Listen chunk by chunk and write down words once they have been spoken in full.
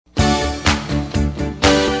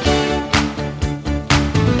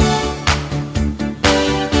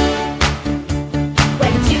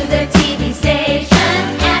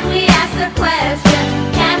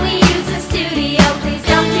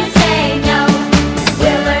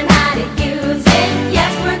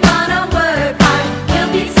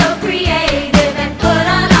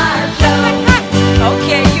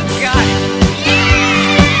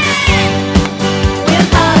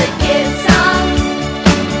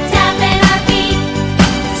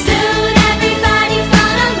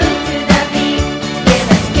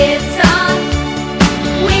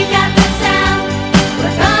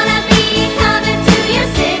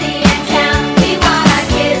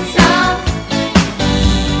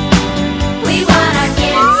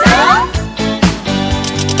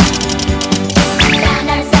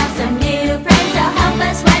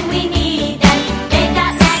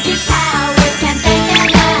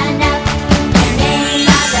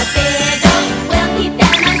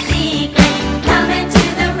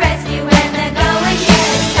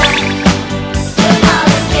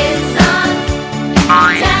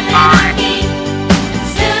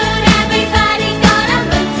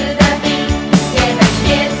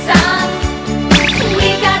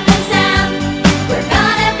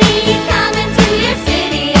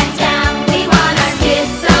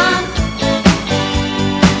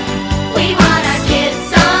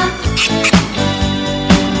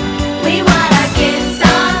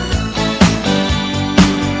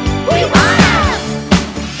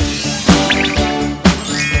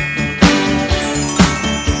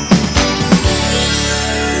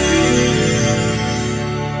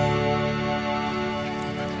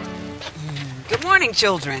Good morning,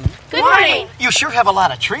 children. Good morning. You sure have a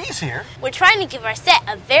lot of trees here. We're trying to give our set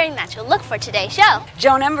a very natural look for today's show.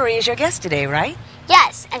 Joan Embry is your guest today, right?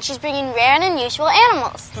 Yes, and she's bringing rare and unusual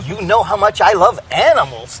animals. You know how much I love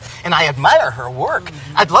animals, and I admire her work.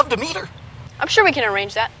 I'd love to meet her. I'm sure we can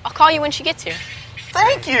arrange that. I'll call you when she gets here.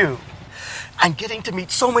 Thank you. I'm getting to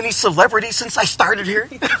meet so many celebrities since I started here.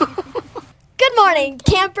 Good morning,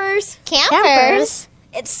 campers. Campers?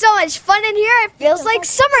 It's so much fun in here, it feels like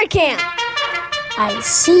summer camp. I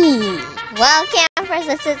see. Well, campers,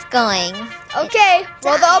 this is going. Okay,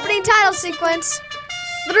 roll the opening title sequence.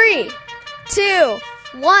 3, 2,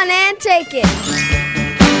 1, and take it.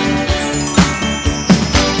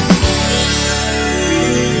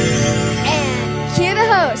 And cue the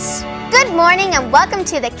hosts. Good morning and welcome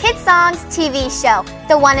to the Kidsongs TV show,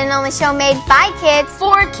 the one and only show made by kids,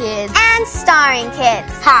 For kids. and starring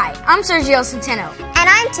kids. Hi, I'm Sergio Centeno. And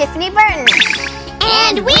I'm Tiffany Burton.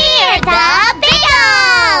 And we're the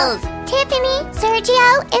Biggles! Tiffany,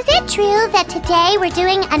 Sergio, is it true that today we're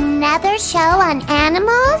doing another show on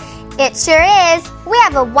animals? It sure is. We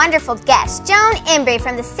have a wonderful guest, Joan Embry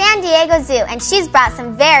from the San Diego Zoo, and she's brought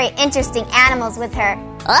some very interesting animals with her.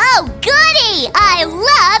 Oh, goody! I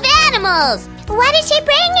love animals! What is she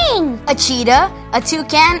bringing? A cheetah, a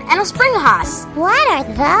toucan, and a spring horse. What are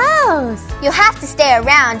those? You'll have to stay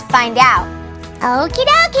around to find out. Okie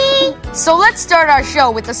dokie! So let's start our show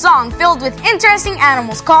with a song filled with interesting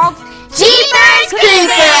animals called Jeepers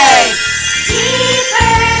Creepers!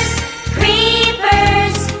 Jeepers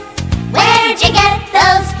Creepers, where'd you get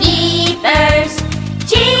those peepers?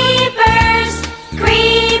 Jeepers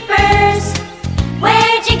Creepers,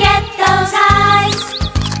 where'd you get those eyes?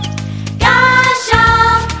 Gosh,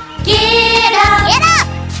 all get up! Get up!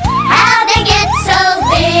 How'd they get so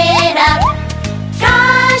lit up?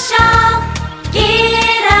 Gosh, all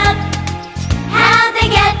get up! How'd they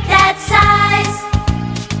get that size?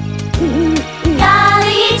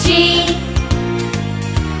 Golly gee,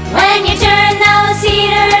 when you turn those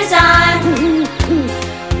heaters on,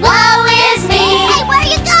 woe is me! Hey, where are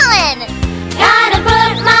you going? Gotta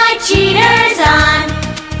put my cheaters on.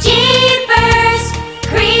 Jeepers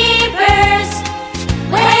Creepers,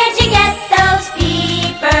 where'd you get those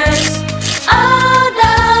peepers? Oh,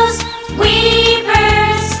 those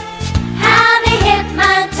weepers, how they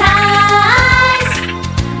hypnotize.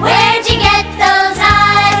 Where'd you get those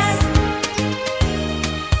eyes?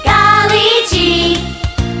 Golly gee,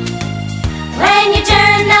 when you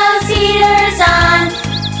turn those heaters on,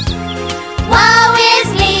 woe is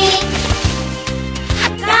me.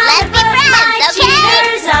 Let's be friends, okay?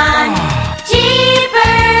 Cheaters on.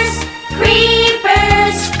 Jeepers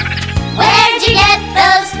Creepers, where'd you get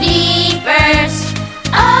those peepers?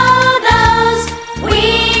 Oh, those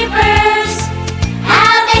weepers,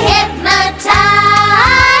 how they hypnotize.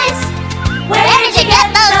 Where'd you get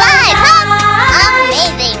those eyes, huh?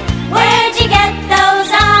 Amazing. Where'd you get those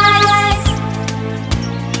eyes?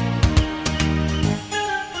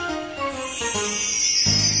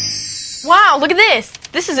 Wow, look at this.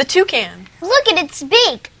 This is a toucan. Look at its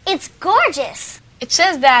beak. It's gorgeous. It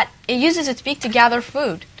says that it uses its beak to gather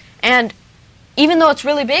food. And even though it's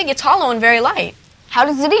really big, it's hollow and very light. How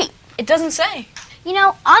does it eat? It doesn't say. You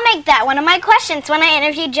know, I'll make that one of my questions when I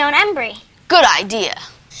interview Joan Embry. Good idea.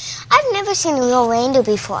 I've never seen a real reindeer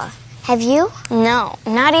before. Have you? No,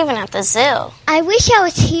 not even at the zoo. I wish I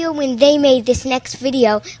was here when they made this next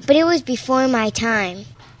video, but it was before my time.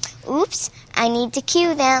 Oops, I need to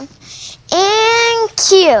cue them. And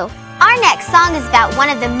cue. Our next song is about one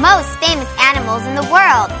of the most famous animals in the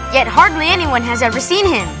world. Yet hardly anyone has ever seen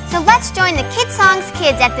him. So let's join the Kidsongs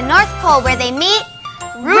Kids at the North Pole where they meet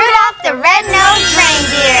Rudolph the Red-Nosed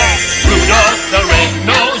Reindeer. Rudolph the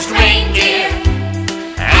red-nosed reindeer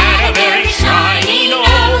had a very shiny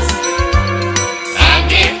nose, and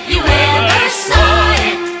if you ever saw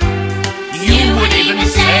it, you would even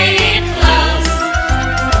say it glows.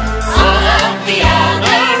 All of the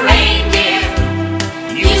other reindeer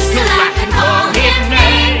used to laugh and call him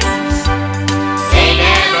names. They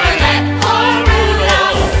never let poor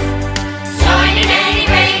Rudolph join in any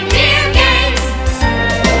reindeer games.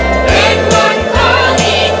 Then one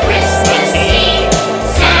foggy Christmas Eve,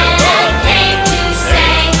 Santa came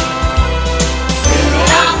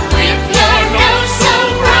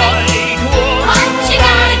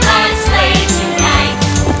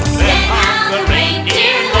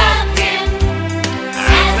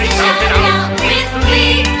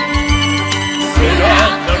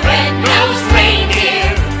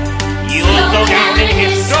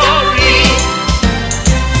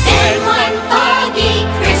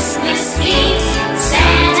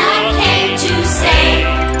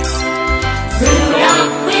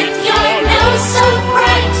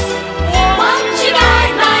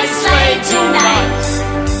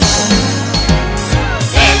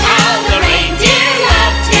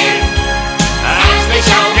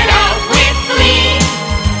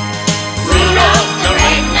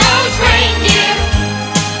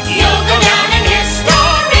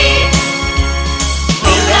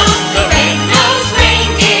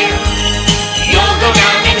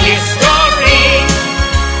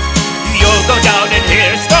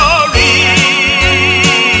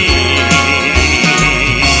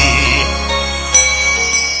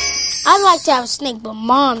like to have a snake, but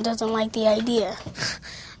Mom doesn't like the idea.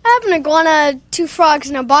 I have an iguana, 2 frogs,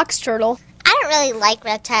 and a box turtle. I don't really like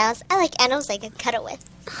reptiles. I like animals I can cuddle with.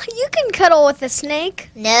 You can cuddle with a snake.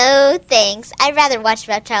 No, thanks. I'd rather watch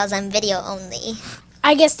reptiles on video only.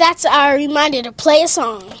 I guess that's our reminder to play a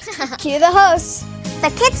song. Cue the hosts. The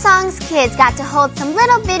Kidsongs Kids got to hold some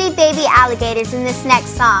little bitty baby alligators in this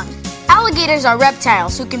next song. Alligators are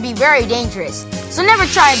reptiles who can be very dangerous, so never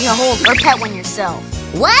try to hold or pet one yourself.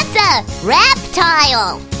 What's a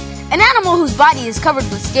reptile? An animal whose body is covered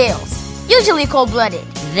with scales, usually cold-blooded.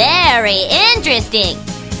 Very interesting.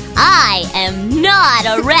 I am not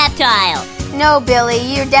a reptile. No, Billy,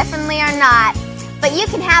 you definitely are not. But you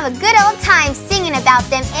can have a good old time singing about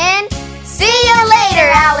them in See You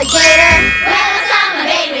Later, Alligator. Well, I saw my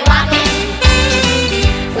baby walking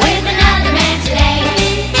with another man today.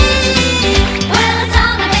 Well, I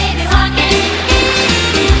saw my baby walking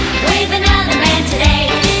with another man today.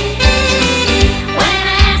 When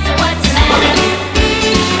I asked her what's the matter,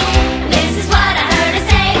 this is what I heard her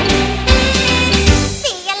say.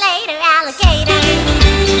 See you later, alligator.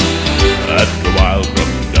 At the wild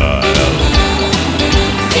crocodile.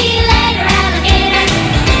 See you later, alligator.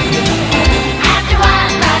 After a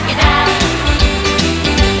while, crocodile.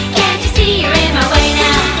 Can't you see you're in my way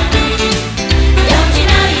now? Don't you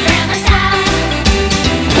know your grandma style?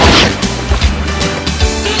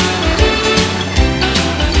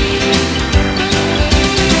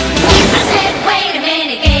 I said, wait a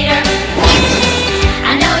minute, gator.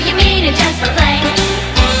 I know you mean it just for play.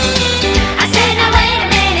 I said, now wait a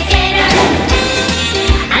minute, gator.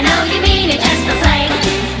 I know you mean it just for play.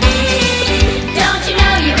 Don't you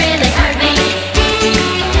know you really hurt me?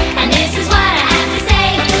 And this is what I have to say.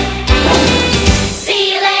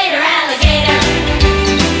 See you later, alligator.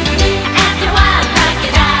 After a while,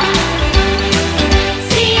 crocodile.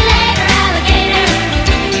 See you later, alligator.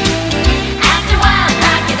 After a while,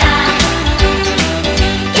 crocodile.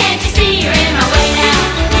 Can't you see you're in my way now?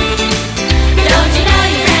 Don't you know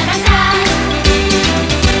your grandma style?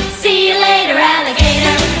 See you later,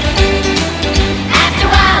 alligator. After a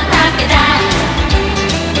while, crocodile.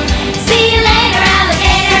 See you later,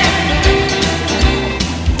 alligator.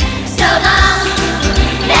 So long.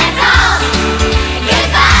 That's all.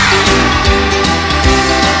 Goodbye.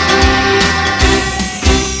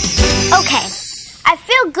 Okay, I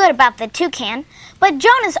feel good about the toucan, but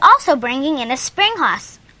Joan is also bringing in a spring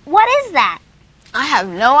horse. What is that? I have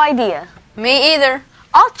no idea. Me either.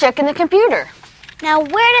 I'll check in the computer. Now,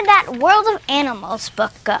 where did that World of Animals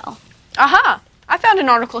book go? Aha! I found an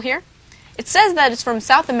article here. It says that it's from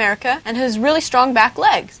South America and has really strong back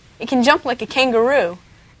legs. It can jump like a kangaroo.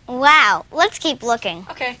 Wow, let's keep looking.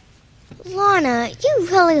 Okay. Lana, you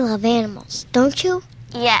really love animals, don't you?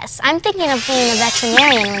 Yes, I'm thinking of being a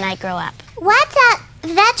veterinarian when I grow up. What's a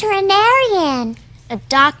veterinarian? A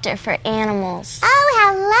doctor for animals. Oh,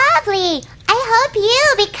 how lovely! I hope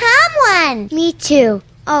you become one. Me too.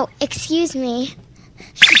 Oh, excuse me.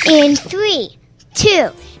 In 3,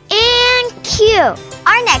 2, and cue.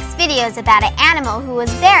 Our next video is about an animal who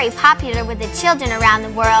was very popular with the children around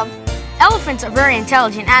the world. Elephants are very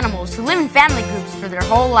intelligent animals who live in family groups for their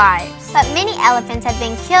whole lives. But many elephants have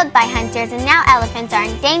been killed by hunters, and now elephants are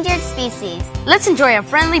endangered species. Let's enjoy a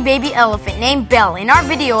friendly baby elephant named Belle in our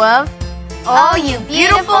video of Oh, you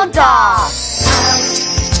beautiful doll!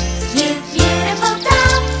 You beautiful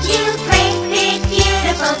doll, you great big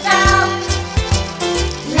beautiful doll.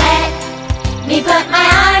 Let me put my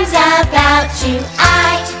arms about you.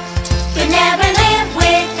 I could never live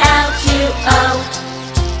without you. Oh,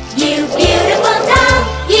 you beautiful doll,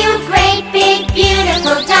 you great big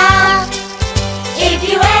beautiful doll. If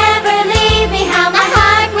you ever leave me, how my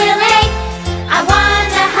heart will ache. I want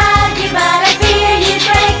to hug you, but I fear you'd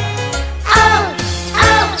break. Oh,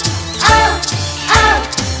 oh, oh, oh,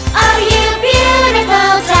 oh, you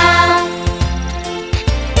beautiful doll.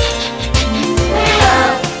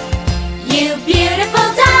 Oh, you beautiful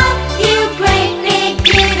doll, you great big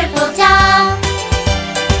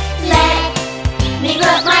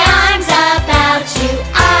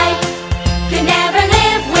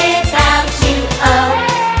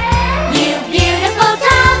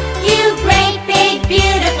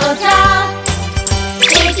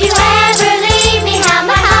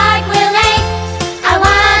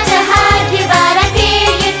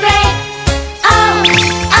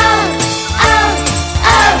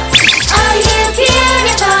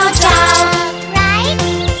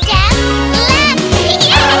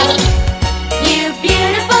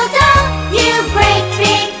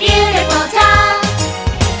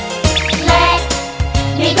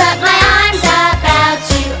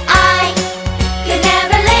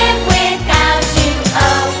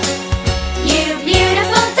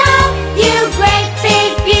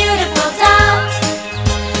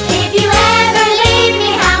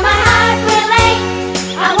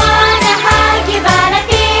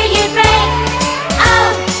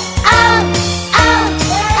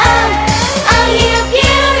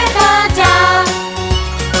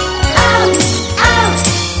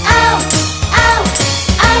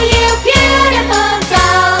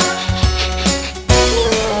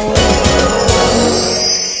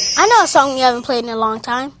song you haven't played in a long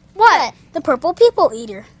time. What? The Purple People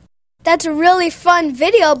Eater. That's a really fun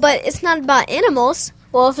video, but it's not about animals.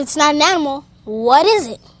 Well, if it's not an animal, what is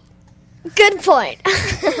it? Good point.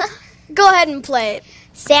 Go ahead and play it.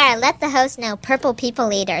 Sarah, let the host know Purple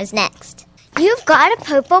People Eater is next. You've got a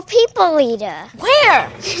Purple People Eater. Where?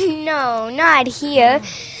 No, not here.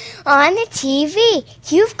 On the TV.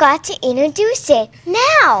 You've got to introduce it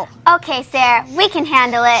now. Okay, Sarah, we can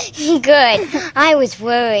handle it. Good. I was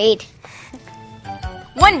worried.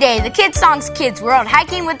 One day, the Kidsongs Kids were out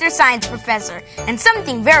hiking with their science professor, and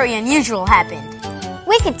something very unusual happened.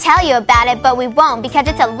 We could tell you about it, but we won't because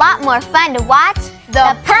it's a lot more fun to watch.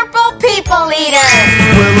 The Purple People Eater!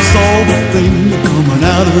 Well, I saw the thing coming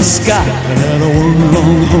out of the sky. It had a one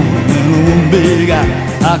long horn and a one big eye.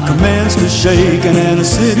 I commenced to shake and I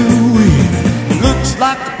said, ooh-wee. It looks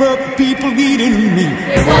like the purple people eating me.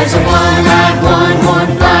 It was a one-eyed,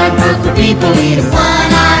 one-horned, flying purple people eater.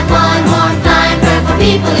 One-eyed, one-horned, flying purple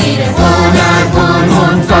people eater. One-eyed,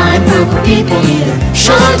 one-horned, flying purple people eater.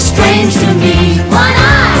 Sure looks strange to me.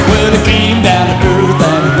 One-eyed. Well, it came down to earth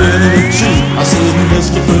and it went in a tree. I said,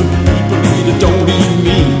 Mr. Purple People Eater, don't eat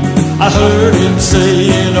me. I heard him say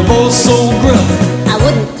in a voice so gruff, I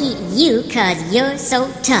wouldn't eat you 'cause you're so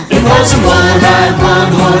tough. It was a one-eyed,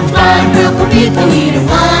 one-horned, flying purple people eater.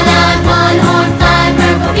 One-eyed, one-horned, flying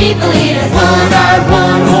purple people eater. One-eyed,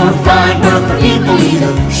 one-horned, flying purple people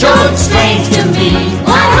eater. Sure looks strange to me.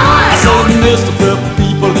 One-eyed. I said, Mr. Purple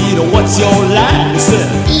People Eater, what's your line? He said,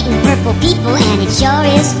 Eating purple people and it sure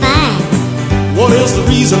is fine. what is the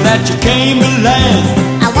reason that you came to land?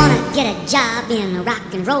 I wanna get a job in a rock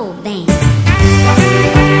and roll band.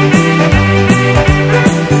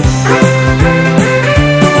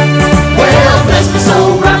 Well, bless my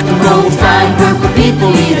soul, rock and roll, flying purple people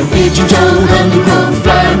eater. Pigeon-toed, undergrowth,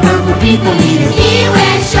 flying purple people eater. He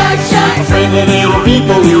wears short shorts. A friendly little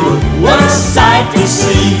people eater, what a sight to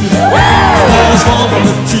see. And it's fall from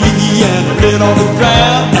the tree and it lit on the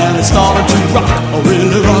ground, and it started to rock,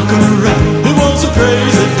 really rocking around. It was a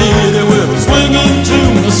crazy ditty with a swinging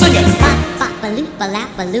tune. Sing it!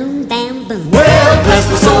 Bop-bop-a-loop-a-lap-a-loom, bam, boom. Well, bless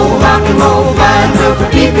my soul, rock and roll, flying purple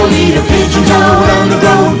people eater. Pigeon-toed,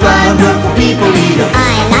 undergrowth, flying purple people eater.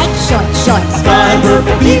 I like short shorts. Flying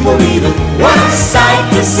purple people eater, what a sight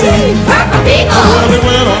to see. Purple people. Well, he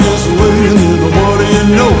went on his way, and then what do you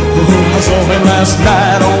know? I saw him last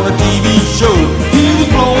night on a TV show. He was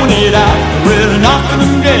blowing it out, really knocking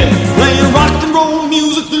them dead, playing rock and roll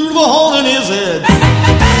music through the hole in his head.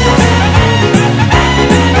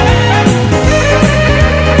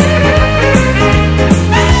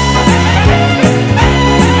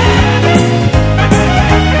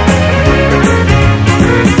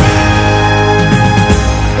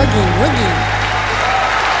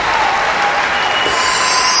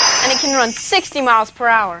 And it can run 60 miles per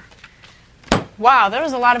hour. Wow, there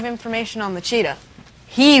was a lot of information on the cheetah.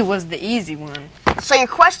 He was the easy one. So your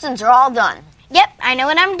questions are all done. Yep, I know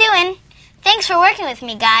what I'm doing. Thanks for working with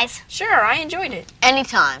me, guys. Sure, I enjoyed it.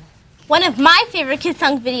 Anytime. One of my favorite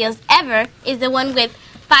Kidsongs videos ever is the one with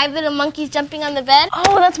 5 little monkeys jumping on the bed.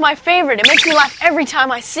 Oh, that's my favorite. It makes me laugh every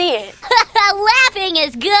time I see it. Laughing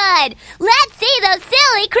is good. Let's see those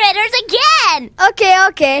silly critters again.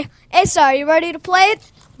 Okay. Hey, Sarah, you ready to play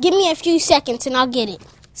it? Give me a few seconds and I'll get it.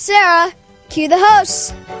 Sarah, cue the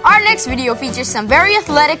host. Our next video features some very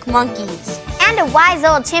athletic monkeys. And a wise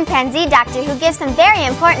old chimpanzee doctor who gives some very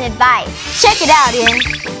important advice. Check it out in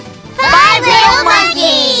 5 Little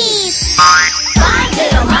Monkeys. 5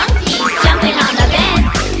 little monkeys jumping on the bed.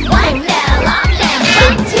 One fell off and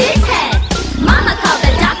bumped his head. Mama called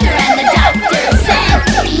the doctor and the doctor said,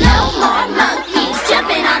 no more monkeys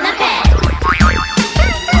jumping on the bed.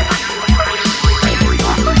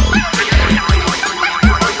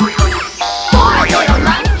 4 little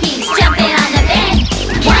monkeys jumping on the bed.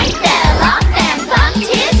 One fell off and bumped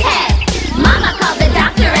his head. Mama called the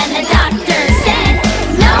doctor and the doctor said,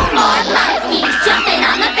 no more monkeys jumping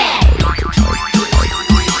on the bed.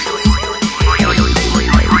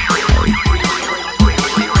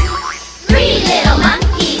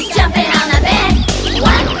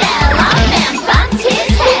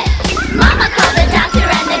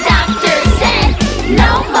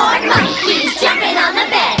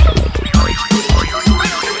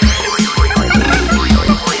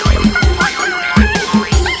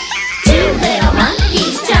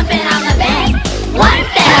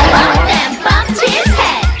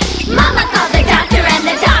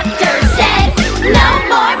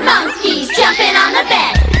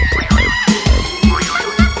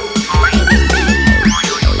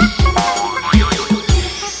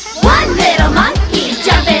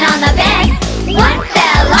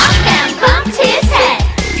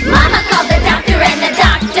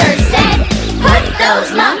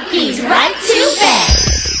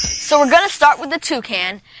 with the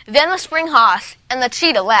Toucan, then the Spring Hoss, and the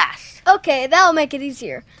Cheetah last. Okay, that'll make it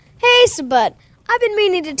easier. Hey, Sabut, I've been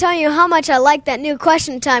meaning to tell you how much I like that new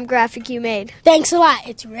question time graphic you made. Thanks a lot.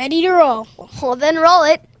 It's ready to roll. Well, then roll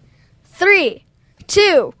it. 3,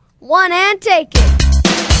 2, 1, and take it.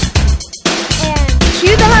 And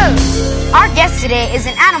cue the host. Our guest today is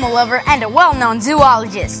an animal lover and a well-known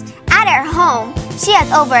zoologist. At her home, she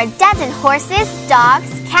has over a dozen horses, dogs,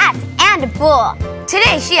 cats, and a bull.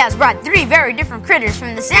 Today, she has brought 3 very different critters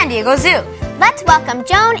from the San Diego Zoo. Let's welcome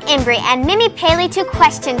Joan Embry and Mimi Paley to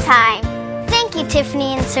Question Time. Thank you,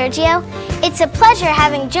 Tiffany and Sergio. It's a pleasure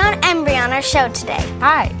having Joan Embry on our show today.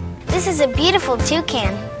 Hi. This is a beautiful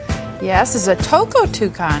toucan. Yes, this is a Toco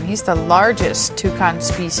toucan. He's the largest toucan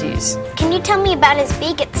species. Can you tell me about his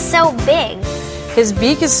beak? It's so big. His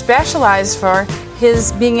beak is specialized for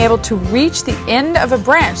his being able to reach the end of a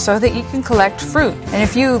branch so that he can collect fruit. And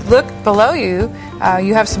if you look below you,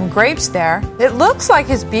 you have some grapes there. It looks like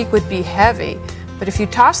his beak would be heavy, but if you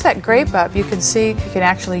toss that grape up, you can see he can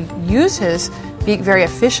actually use his beak very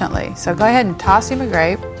efficiently. So go ahead and toss him a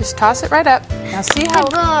grape. Just toss it right up. Now see how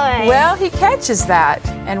well he catches that.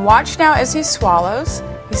 And watch now as he swallows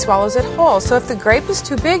it whole. So if the grape is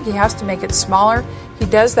too big, he has to make it smaller. He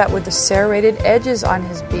does that with the serrated edges on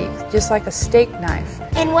his beak, just like a steak knife.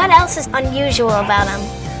 And what else is unusual about him?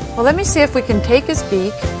 Well, let me see if we can take his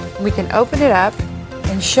beak, and we can open it up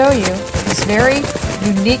and show you his very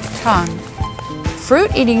unique tongue.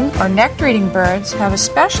 Fruit-eating or nectar-eating birds have a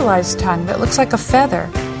specialized tongue that looks like a feather,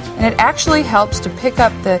 and it actually helps to pick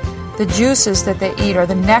up the juices that they eat or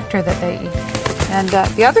the nectar that they eat. And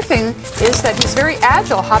the other thing is that he's very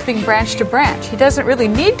agile, hopping branch to branch. He doesn't really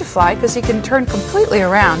need to fly because he can turn completely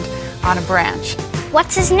around on a branch.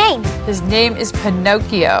 What's his name? His name is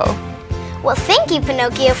Pinocchio. Well, thank you,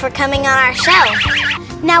 Pinocchio, for coming on our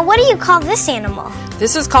show. Now, what do you call this animal?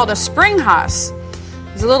 This is called a spring hoss.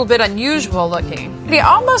 He's a little bit unusual looking. He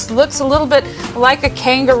almost looks a little bit like a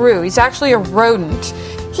kangaroo. He's actually a rodent.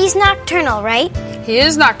 He's nocturnal, right? He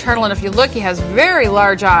is nocturnal, and if you look, he has very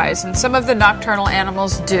large eyes, and some of the nocturnal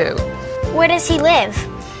animals do. Where does he live?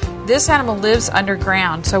 This animal lives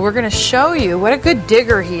underground, so we're going to show you what a good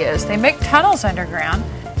digger he is. They make tunnels underground.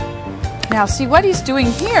 Now, see, what he's doing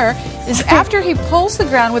here is after he pulls the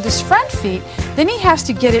ground with his front feet, then he has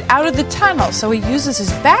to get it out of the tunnel, so he uses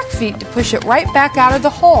his back feet to push it right back out of the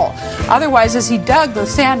hole. Otherwise, as he dug, the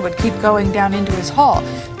sand would keep going down into his hole.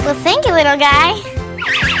 Well, thank you, little guy.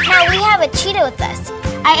 Now, we have a cheetah with us.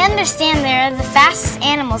 I understand they're the fastest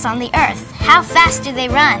animals on the earth. How fast do they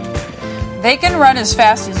run? They can run as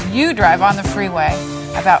fast as you drive on the freeway,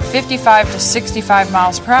 about 55 to 65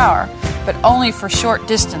 miles per hour, but only for short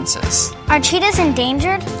distances. Are cheetahs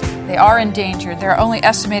endangered? They are endangered. There are only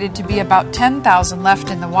estimated to be about 10,000 left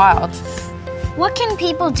in the wild. What can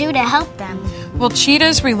people do to help them? Well,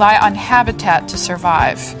 cheetahs rely on habitat to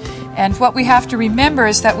survive. And what we have to remember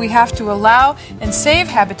is that we have to allow and save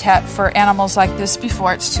habitat for animals like this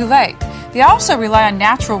before it's too late. They also rely on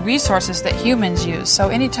natural resources that humans use. So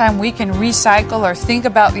anytime we can recycle or think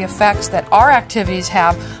about the effects that our activities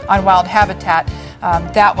have on wild habitat,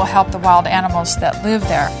 that will help the wild animals that live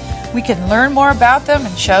there. We can learn more about them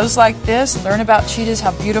in shows like this, learn about cheetahs,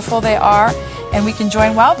 how beautiful they are, and we can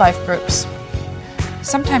join wildlife groups.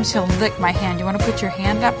 Sometimes he'll lick my hand. You want to put your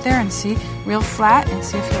hand up there and see, real flat, and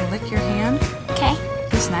see if he'll lick your hand? Okay.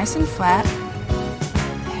 He's nice and flat.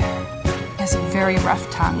 There. He has a very rough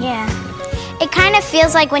tongue. Yeah. It kind of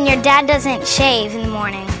feels like when your dad doesn't shave in the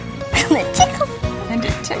morning. It tickles. And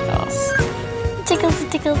it tickles. Tickles,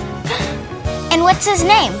 it tickles. And what's his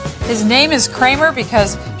name? His name is Kramer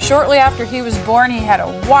because shortly after he was born, he had a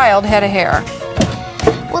wild head of hair.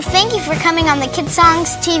 Well, thank you for coming on the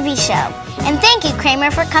Kidsongs TV show. And thank you, Kramer,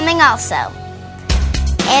 for coming also.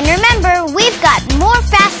 And remember, we've got more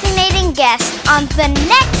fascinating guests on the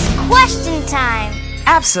next Question Time.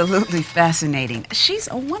 Absolutely fascinating. She's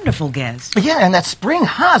a wonderful guest. Yeah, and that spring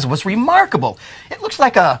Haas was remarkable. It looks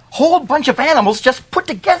like a whole bunch of animals just put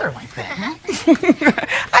together like that.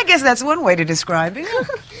 I guess that's one way to describe it.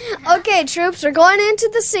 Okay, troops, we're going into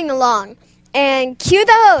the sing-along. And cue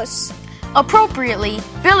the hosts. Appropriately,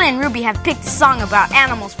 Billy and Ruby have picked a song about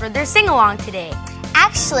animals for their sing-along today.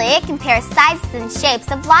 Actually, it compares sizes and shapes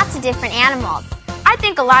of lots of different animals. I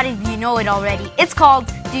think a lot of you know it already. It's called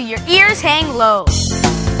Do Your Ears Hang Low?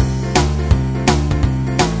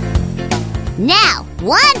 Now,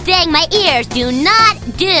 one thing my ears do not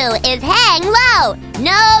do is hang low.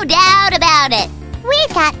 No doubt about it.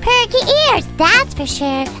 We've got perky ears, that's for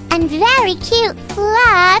sure, and very cute,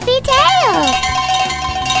 fluffy tails.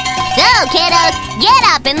 So, kiddos, get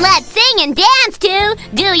up and let's sing and dance to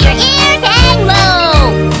Do Your Ears Hang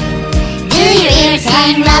Low. Do your ears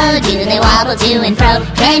hang low? Do they wobble to and fro?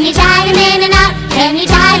 Can you tie them in a knot? Can you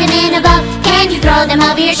tie them in a bow? Can you throw them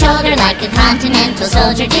over your shoulder like a continental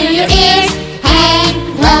soldier? Do your ears hang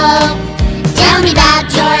low? Tell me about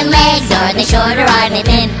your legs. Are they short or are they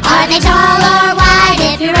thin? Are they tall or wide?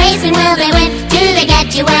 If you're racing, will they win? Do they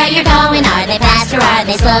get you where you're going? Are they fast or are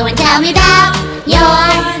they slow? And tell me about your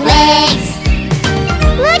legs.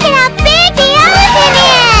 Look at how big the elephant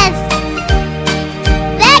is!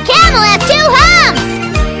 That camel has 2 humps!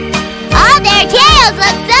 All their tails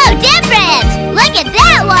look so different! Look at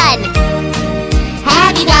that one!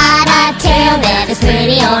 Have you got a tail that is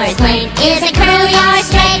pretty or is plain? Is it curly or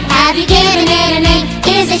straight? Have you given it a name?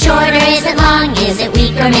 Is it short or is it long? Is it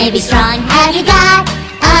weak or maybe strong? Have you got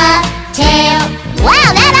a tail?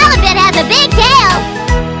 Wow, that elephant has a big tail!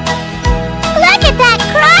 Look at that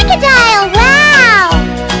crocodile! Wow!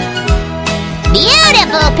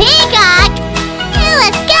 Beautiful peacock! Ooh, a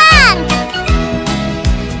skunk!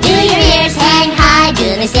 Do your ears hang high? Do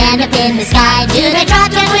they stand up in the sky? Do they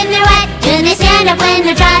drop down when they're wet? Do they stand up when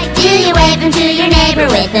they're dry? Do you wave them to your neighbor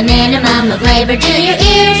with a minimum of labor? Do your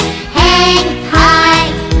ears hang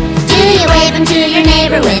high? Do you wave them to your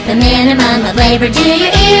neighbor with a minimum of labor? Do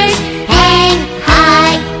your ears hang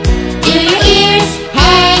high? Do your ears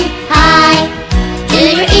hang high? Do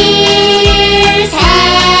your ears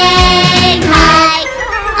hang high?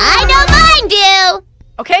 I know mine do!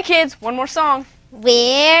 Okay, kids, one more song.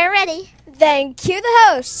 We're ready. Then cue the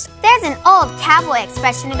hosts. There's an old cowboy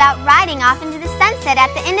expression about riding off into the sunset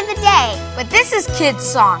at the end of the day. But this is Kids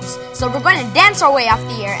Songs, so we're going to dance our way off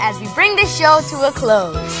the air as we bring this show to a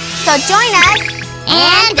close. So join us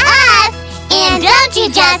And us! And don't you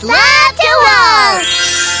just love to waltz?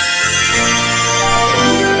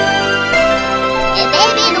 It may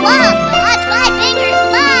be the waltz, but watch my fingers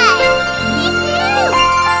fly! Me too!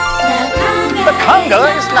 The conga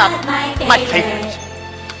is not my favorite.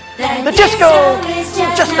 The disco,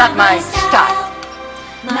 just not my style.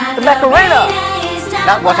 The Macarena,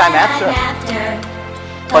 not what I'm after.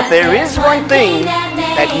 But there is one thing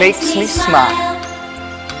that makes me smile.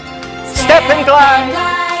 Step and glide,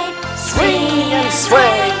 swing and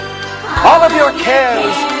sway. All of your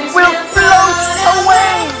cares will float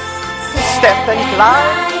away. Step and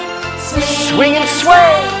glide, swing and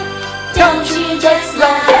sway. Don't you just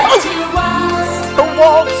love the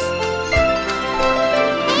waltz?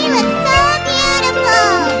 They look so beautiful!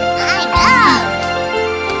 I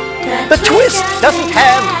know! The twist doesn't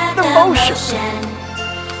have the motion.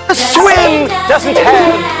 The swing doesn't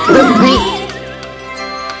have the beat.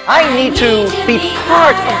 I need to be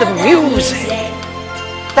part of the music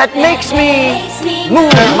that makes me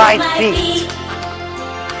move my feet.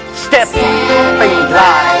 Step and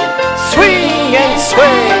glide, swing and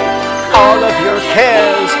sway. All of your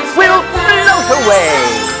cares will float away.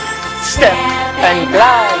 Step and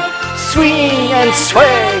glide, swing and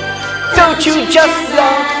sway. Don't you just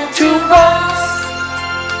love to waltz?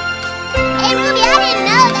 Hey, Ruby, I didn't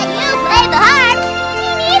know that you played the harp.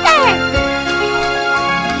 Me neither.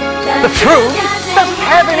 The fruit doesn't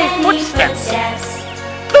have any footsteps.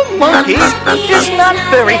 The monkey is not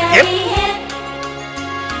very hip.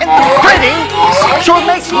 And the pretty sure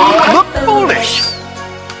makes me look foolish.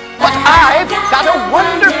 But I've got a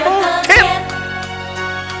wonderful tip.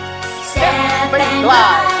 Step and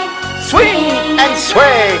glide, swing and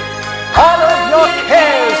sway. All of your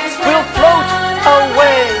cares will float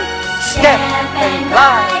away. Step and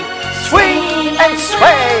glide, swing and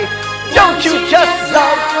sway. Don't you just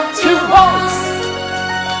love to waltz?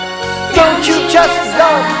 Don't you just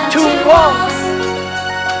love to waltz?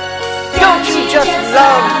 Don't you just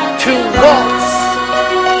love to waltz?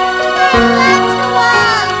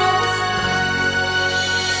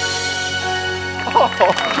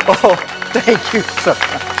 Oh, thank you so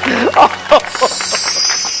much.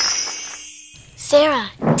 Sarah,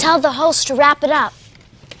 tell the host to wrap it up.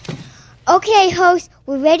 Okay, host,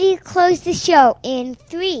 we're ready to close the show in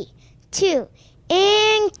 3, 2,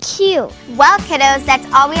 and cue. Well, kiddos, that's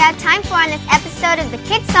all we have time for on this episode of the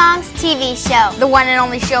Kidsongs TV show. The one and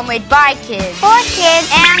only show made by kids, For kids,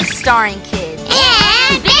 and starring kids.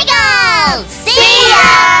 And Biggles! see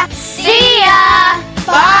ya! See ya!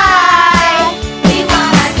 Bye! We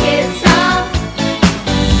want our kids songs.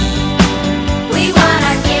 We want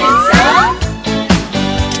our kids songs.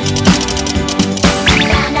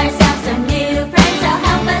 Found ourselves some new friends. They'll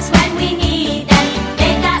help us when we need them.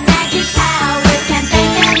 They've got magic powers, can't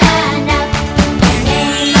thank them enough. Their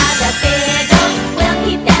name are the Biggles. We'll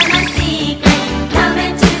keep them a secret.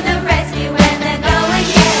 Coming to the rescue when the going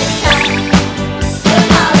gets tough. We'll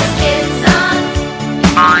call them Kidsongs.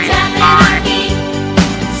 Tapping our feet.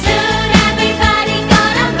 Soon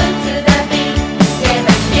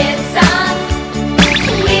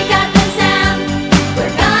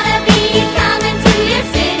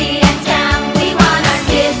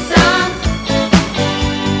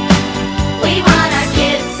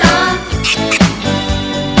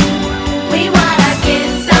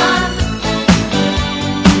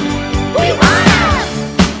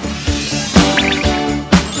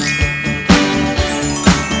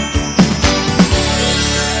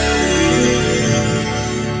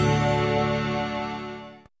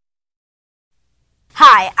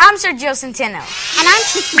Hi, I'm Sergio Centeno. And I'm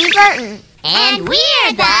Tiffany Burton. And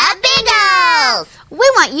we're the Biggles! We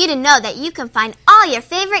want you to know that you can find all your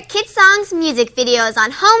favorite Kidsongs music videos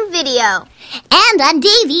on home video. And on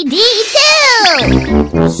DVD,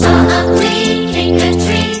 too! Saw a flea kick a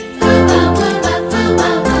tree. Foo-ba, woo-ba,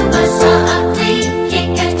 foo-ba, woo-ba. Saw a flea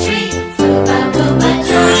kick a tree. Foo-ba, woo-ba,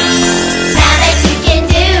 joy. Now that you can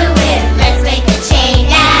do it, let's make a chain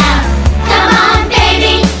now. Come on,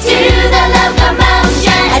 baby, to the locomotion.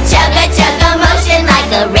 A chugga-chugga motion like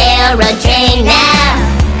a railroad train now.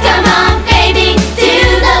 Come on, baby, to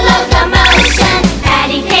the locomotion.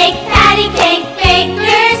 Patty cake,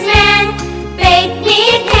 baker's man. Bake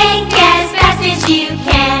me a cake as fast as you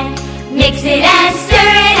can. Mix it and stir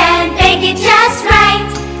it and bake it just right.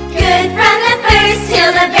 Good from the first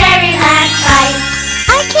till the very last bite.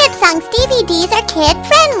 Our Kidsongs DVDs are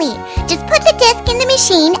kid-friendly. Just put the disc in the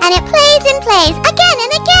machine and it plays and plays again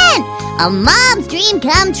and again. A mom's dream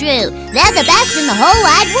come true. They're the best in the whole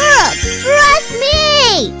wide world. Trust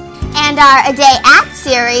me! And our A Day Act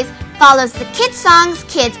series follows the Kidsongs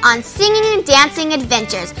Kids on singing and dancing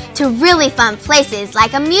adventures to really fun places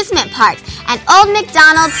like amusement parks and Old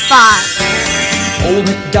MacDonald's farm. Old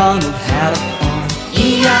MacDonald had a farm,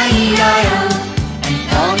 E-I-E-I-O. And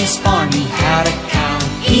on his farm he had a cow,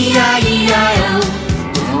 E-I-E-I-O.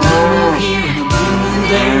 With a moo-moo here and a moo-moo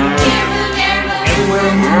there. Everywhere a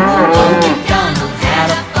moo-moo, Old MacDonald had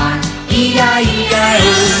a farm,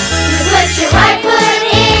 E-I-E-I-O. You put your right foot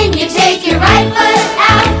in, you take your right foot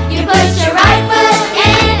out. You put your right foot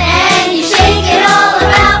in and you shake it all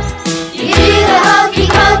about. You do the hokey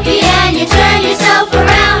pokey and you turn yourself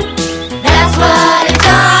around. That's what it's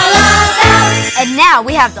all about. And now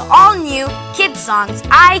we have the all-new Kidsongs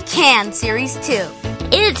I Can Series 2.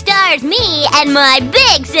 It stars me and my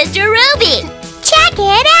big sister Ruby. Check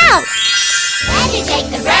it out! Then you take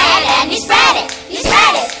the bread and you spread it. You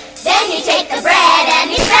spread it. Then you take the bread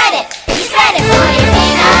and you spread it. You spread it for your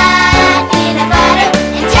peanut butter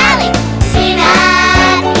and jelly. Peanut butter and jelly. I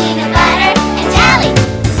love peanut butter and jelly.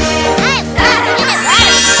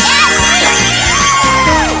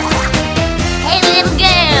 Hey little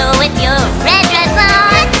girl with your red dress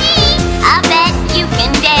on, I bet you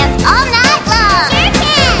can dance all night long. Sure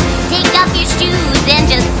can! Take off your shoes and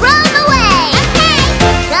just roll away. Okay!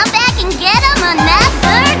 Come back and get 'em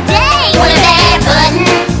another day. We're barefootin'.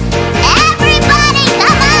 Everybody,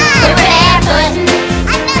 come on! We're barefootin'.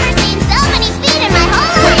 I've never seen so many feet in my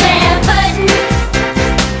whole We're life. barefootin'.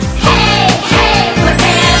 Hey, we're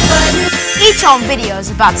barefootin'. Each home video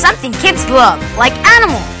is about something kids love, like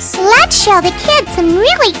animals. Let's show the kids some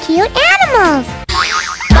really cute animals.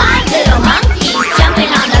 5 little monkeys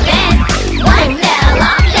jumping on the bed. One fell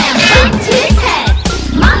off and bumped his head.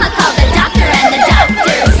 Mama called the doctor and the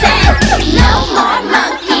doctor said, no more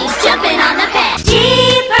monkeys jumping on the bed.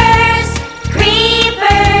 Jeepers,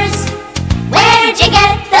 creepers, where'd you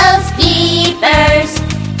get those peepers?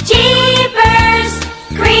 Jeepers,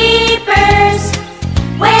 creepers,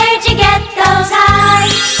 where'd you get those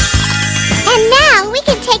eyes? And now we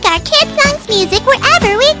can take our Kidsongs music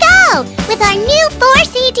wherever we go with our new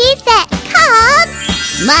 4-CD set called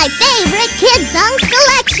My Favorite Kidsongs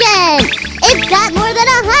Collection. It's got more than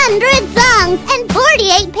 100 songs and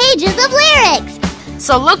 48 pages of lyrics.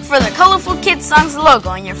 So look for the colorful Kidsongs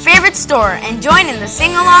logo in your favorite store and join in the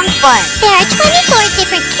sing-along fun. There are 24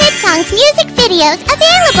 different Kidsongs music videos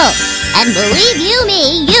available. And believe you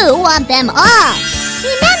me, you want them all.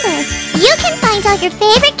 Remember, you can find all your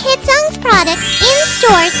favorite Kidsongs products in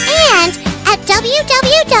stores and at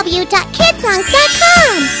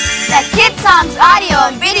www.kidsongs.com. The Kidsongs audio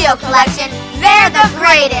and video collection, they're the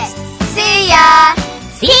greatest. See ya!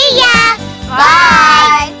 See ya! Bye!